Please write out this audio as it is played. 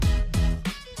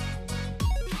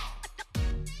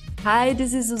Hi,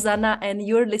 this is Susanna, and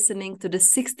you're listening to the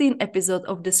 16th episode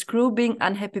of the Screw Being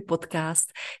Unhappy podcast,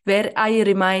 where I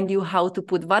remind you how to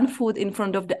put one foot in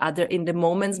front of the other in the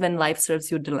moments when life serves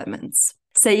you the lemons.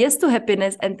 Say yes to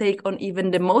happiness and take on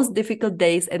even the most difficult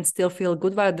days and still feel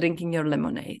good while drinking your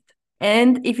lemonade.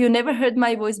 And if you never heard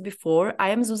my voice before, I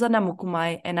am Zuzana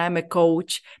Mukumai, and I'm a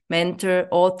coach, mentor,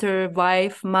 author,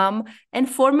 wife, mom, and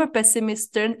former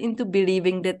pessimist turned into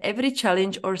believing that every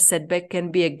challenge or setback can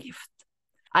be a gift.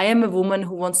 I am a woman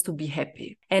who wants to be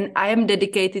happy, and I am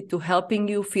dedicated to helping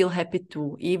you feel happy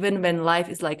too, even when life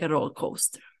is like a roller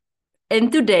coaster.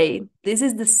 And today, this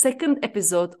is the second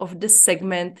episode of the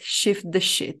segment Shift the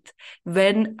Shit,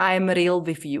 when I'm real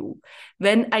with you,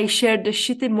 when I share the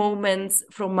shitty moments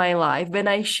from my life, when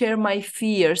I share my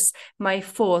fears, my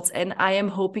thoughts, and I am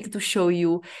hoping to show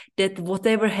you that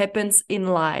whatever happens in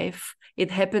life,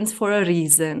 it happens for a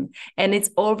reason, and it's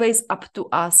always up to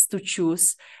us to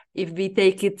choose if we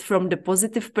take it from the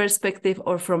positive perspective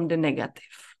or from the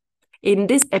negative. In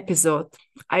this episode,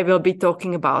 I will be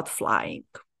talking about flying.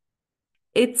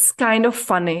 It's kind of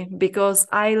funny because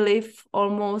I live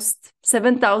almost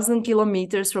 7,000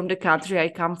 kilometers from the country I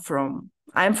come from.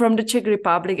 I'm from the Czech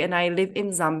Republic and I live in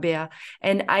Zambia,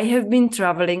 and I have been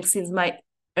traveling since my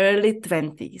early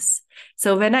 20s.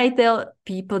 So when I tell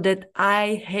people that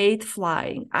I hate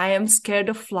flying, I am scared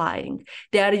of flying,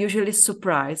 they are usually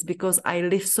surprised because I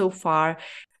live so far.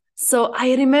 So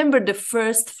I remember the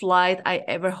first flight I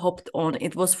ever hopped on.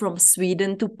 It was from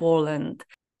Sweden to Poland.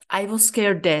 I was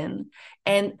scared then,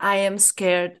 and I am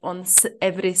scared on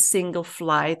every single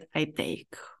flight I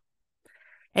take.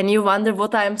 And you wonder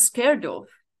what I am scared of?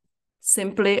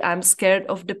 Simply, I'm scared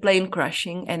of the plane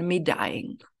crashing and me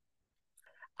dying.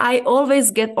 I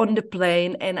always get on the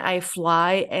plane and I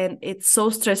fly, and it's so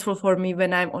stressful for me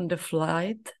when I'm on the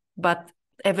flight. But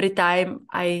every time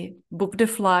I book the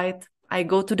flight, I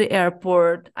go to the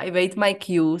airport, I wait my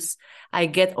queues, I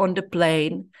get on the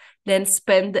plane, then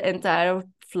spend the entire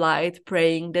flight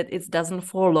praying that it doesn't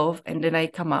fall off, and then I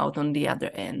come out on the other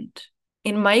end.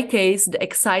 In my case, the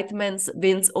excitement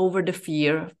wins over the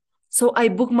fear. So I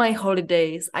book my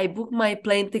holidays, I book my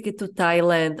plane ticket to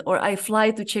Thailand, or I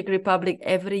fly to Czech Republic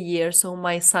every year so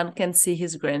my son can see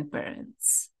his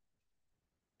grandparents.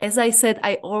 As I said,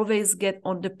 I always get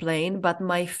on the plane, but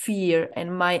my fear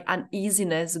and my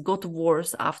uneasiness got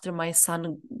worse after my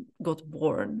son got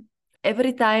born.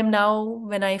 Every time now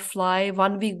when I fly,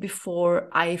 1 week before,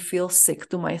 I feel sick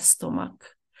to my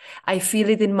stomach. I feel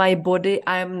it in my body.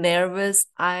 I'm nervous.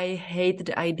 I hate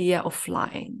the idea of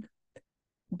flying.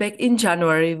 Back in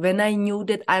January, when I knew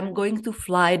that I'm going to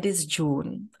fly this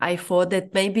June, I thought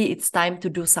that maybe it's time to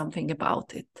do something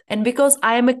about it. And because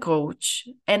I am a coach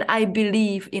and I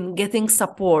believe in getting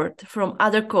support from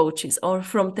other coaches or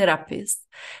from therapists,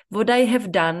 what I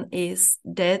have done is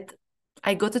that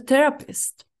I got a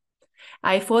therapist.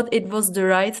 I thought it was the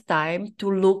right time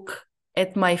to look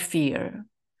at my fear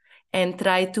and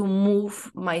try to move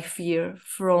my fear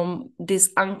from this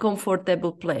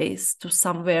uncomfortable place to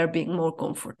somewhere being more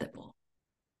comfortable.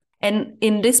 And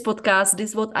in this podcast,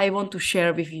 this is what I want to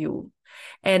share with you.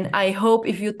 And I hope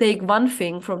if you take one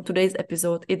thing from today's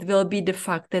episode, it will be the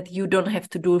fact that you don't have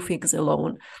to do things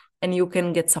alone and you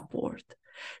can get support.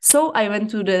 So I went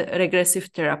to the regressive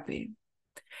therapy.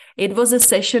 It was a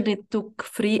session, it took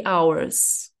 3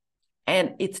 hours,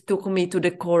 and it took me to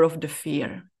the core of the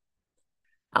fear.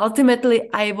 Ultimately,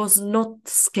 I was not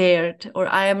scared, or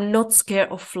I am not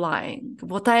scared of flying.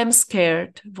 What I am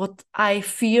scared, what I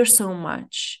fear so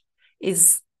much,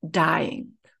 is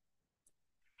dying.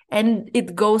 And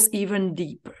it goes even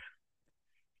deeper.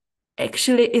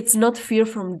 Actually, it's not fear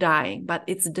from dying, but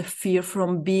it's the fear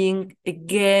from being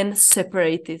again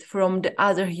separated from the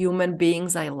other human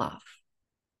beings I love.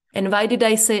 And why did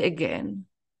I say again?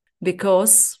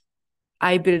 Because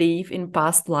I believe in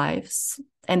past lives,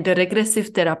 and the regressive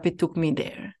therapy took me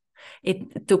there.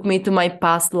 It took me to my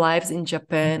past lives in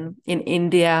Japan, in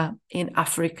India, in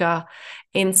Africa,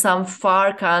 in some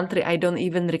far country I don't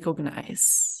even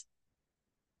recognize.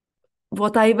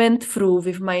 What I went through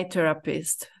with my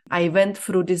therapist, I went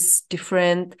through these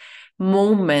different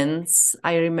moments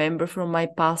I remember from my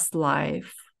past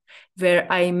life, where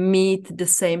I meet the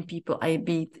same people I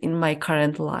meet in my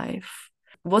current life.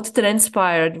 What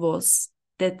transpired was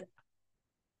that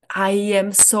I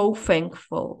am so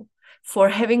thankful for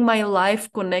having my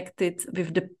life connected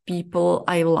with the people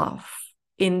I love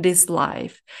in this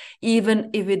life,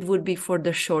 even if it would be for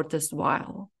the shortest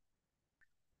while.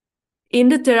 In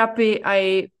the therapy,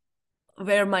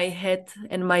 where my head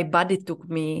and my body took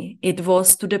me, it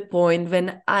was to the point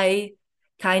when I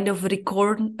kind of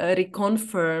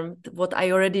reconfirmed what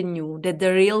I already knew, that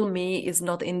the real me is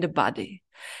not in the body.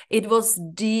 It was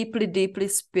deeply, deeply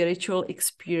spiritual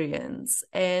experience.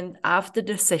 And after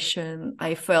the session,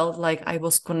 I felt like I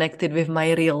was connected with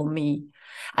my real me.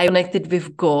 I connected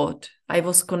with God. I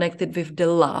was connected with the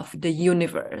love, the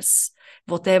universe,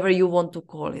 whatever you want to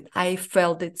call it. I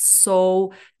felt it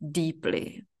so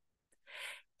deeply.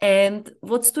 And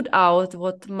what stood out,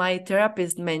 what my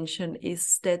therapist mentioned,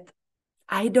 is that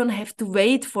I don't have to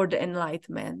wait for the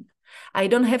enlightenment. I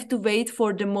don't have to wait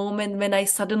for the moment when I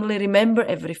suddenly remember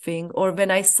everything or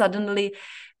when I suddenly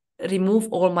remove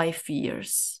all my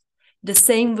fears. The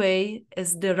same way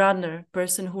as the runner,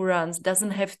 person who runs,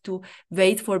 doesn't have to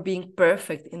wait for being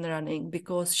perfect in running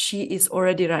because she is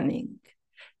already running.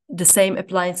 The same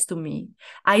applies to me.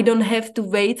 I don't have to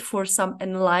wait for some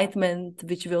enlightenment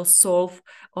which will solve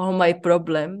all my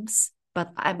problems,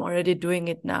 but I'm already doing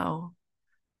it now.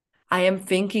 I am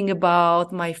thinking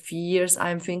about my fears,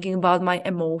 I'm thinking about my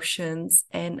emotions,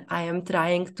 and I am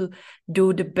trying to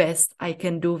do the best I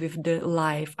can do with the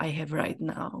life I have right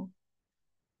now.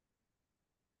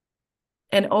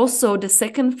 And also the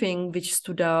second thing which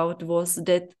stood out was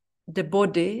that the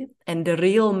body and the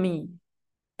real me,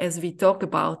 as we talk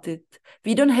about it,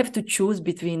 we don't have to choose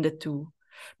between the two,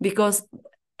 because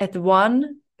at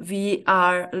one, we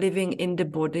are living in the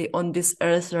body on this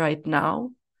earth right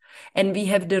now, and we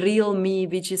have the real me,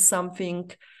 which is something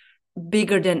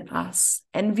bigger than us,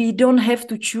 and we don't have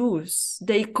to choose.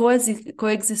 They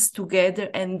coexist together,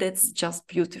 and that's just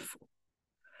beautiful.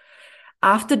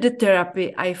 After the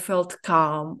therapy, I felt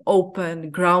calm,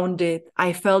 open, grounded.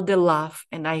 I felt the love,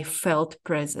 and I felt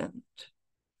present.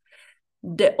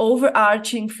 The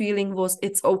overarching feeling was,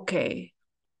 it's okay.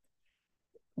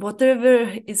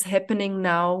 Whatever is happening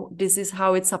now, this is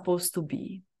how it's supposed to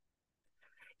be.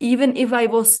 Even if I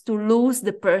was to lose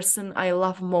the person I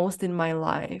love most in my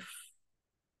life,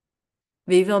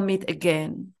 we will meet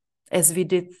again, as we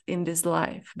did in this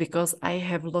life, because I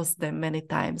have lost them many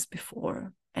times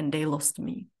before, and they lost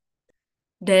me.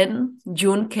 Then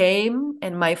June came,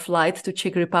 and my flight to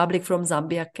Czech Republic from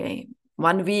Zambia came.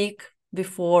 1 week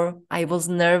before, I was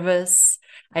nervous.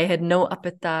 I had no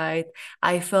appetite.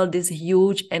 I felt this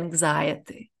huge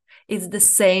anxiety. It's the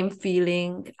same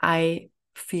feeling I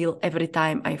feel every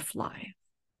time I fly.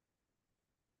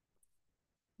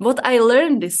 What I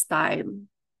learned this time,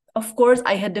 of course,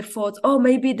 I had the thought, oh,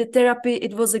 maybe the therapy,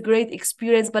 it was a great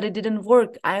experience, but it didn't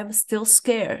work. I am still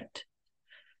scared.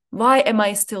 Why am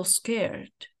I still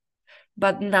scared?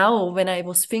 But now, when I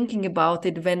was thinking about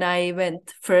it, when I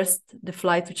went first the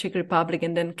flight to Czech Republic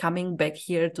and then coming back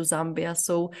here to Zambia,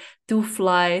 so 2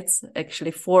 flights,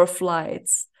 actually 4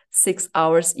 flights, 6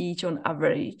 hours each on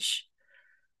average.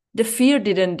 The fear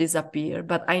didn't disappear,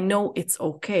 but I know it's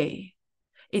okay.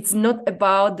 It's not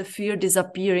about the fear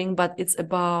disappearing, but it's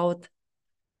about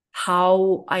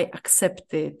how I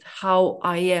accept it, how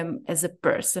I am as a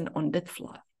person on that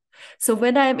flight. So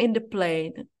when I'm in the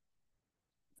plane,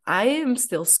 I am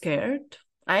still scared.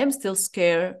 I am still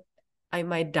scared I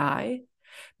might die.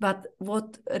 But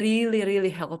what really,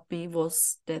 really helped me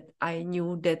was that I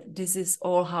knew that this is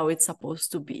all how it's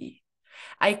supposed to be.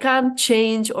 I can't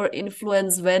change or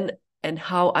influence when and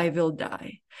how I will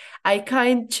die. I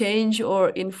can't change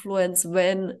or influence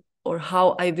when or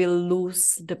how I will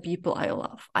lose the people I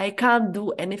love. I can't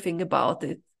do anything about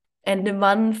it. And the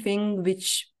one thing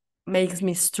which makes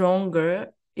me stronger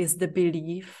is the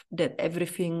belief that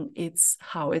everything is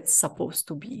how it's supposed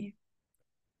to be.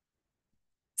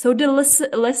 So the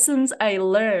lessons I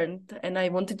learned, and I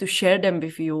wanted to share them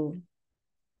with you,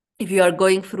 if you are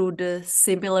going through the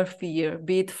similar fear,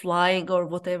 be it flying or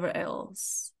whatever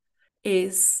else,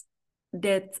 is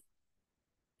that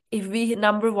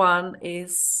number one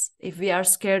is, if we are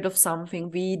scared of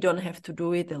something, we don't have to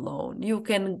do it alone. You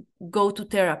can go to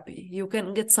therapy, you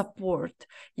can get support,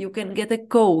 you can get a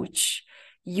coach.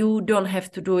 You don't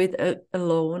have to do it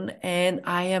alone. And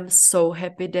I am so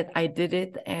happy that I did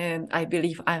it. And I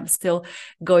believe I'm still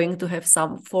going to have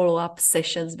some follow-up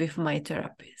sessions with my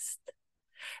therapist.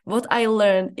 What I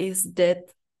learned is that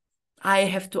I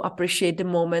have to appreciate the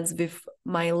moments with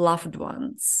my loved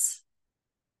ones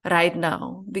right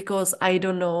now, because I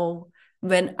don't know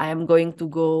when I am going to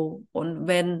go or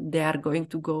when they are going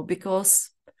to go, because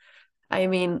I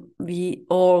mean, we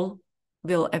all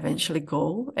will eventually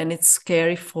go, and it's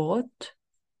scary thought,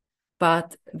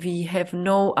 but we have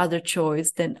no other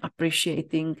choice than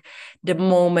appreciating the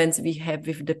moments we have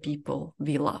with the people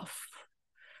we love.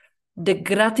 The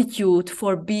gratitude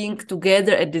for being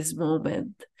together at this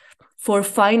moment, for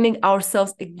finding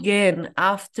ourselves again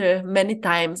after many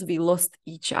times we lost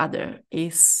each other,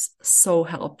 is so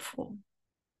helpful.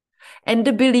 and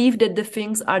the belief that the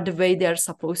things are the way they are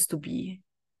supposed to be.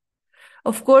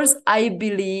 Of course, I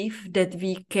believe that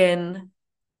we can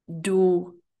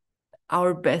do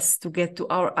our best to get to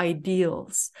our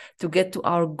ideals, to get to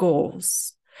our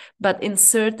goals. But in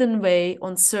certain way,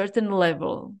 on certain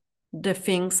level, the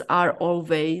things are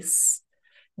always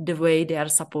the way they are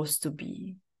supposed to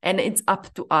be. And it's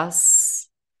up to us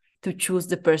to choose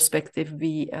the perspective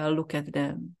we look at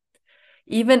them.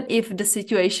 Even if the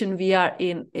situation we are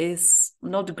in is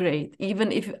not great,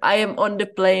 even if I am on the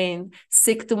plane,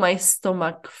 sick to my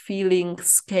stomach, feeling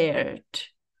scared,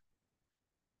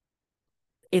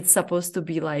 it's supposed to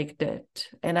be like that.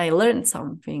 And I learned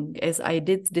something as I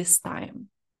did this time.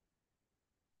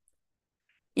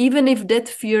 Even if that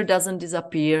fear doesn't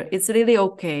disappear, it's really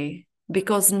okay,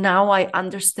 because now I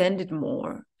understand it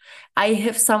more. I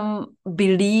have some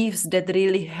beliefs that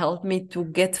really help me to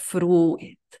get through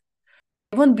it.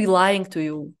 I won't be lying to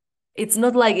you. It's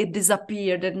not like it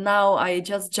disappeared, that now I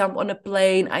just jump on a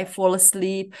plane, I fall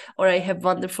asleep, or I have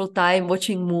wonderful time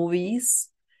watching movies,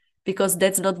 because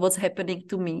that's not what's happening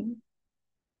to me.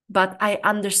 But I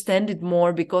understand it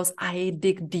more because I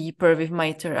dig deeper with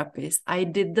my therapist. I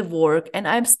did the work and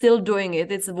I'm still doing it.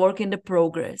 It's a work in the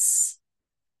progress.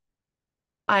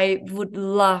 I would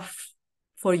love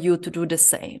for you to do the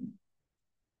same.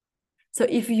 So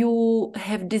if you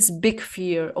have this big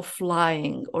fear of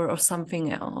flying or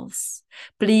something else,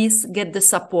 please get the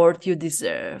support you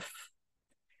deserve.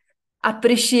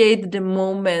 Appreciate the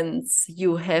moments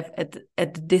you have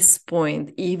at this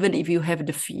point, even if you have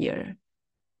the fear.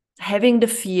 Having the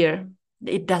fear,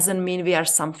 it doesn't mean we are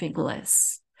something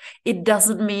less. It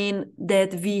doesn't mean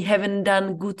that we haven't done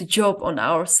a good job on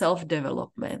our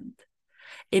self-development.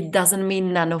 It doesn't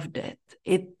mean none of that.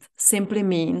 It simply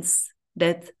means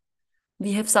that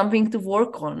we have something to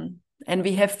work on and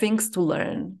we have things to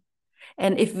learn.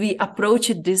 And if we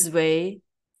approach it this way,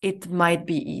 it might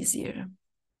be easier.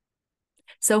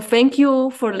 So thank you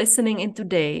for listening in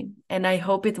today, and I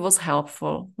hope it was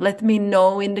helpful. Let me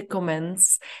know in the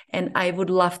comments, and I would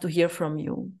love to hear from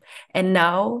you. And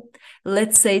now,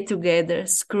 let's say together,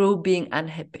 screw being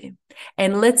unhappy.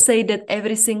 And let's say that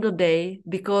every single day,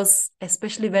 because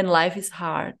especially when life is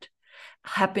hard,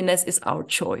 happiness is our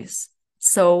choice.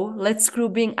 So let's screw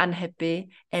being unhappy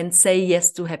and say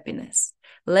yes to happiness.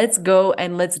 Let's go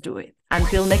and let's do it.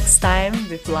 Until next time,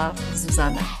 with love,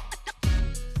 Susanna.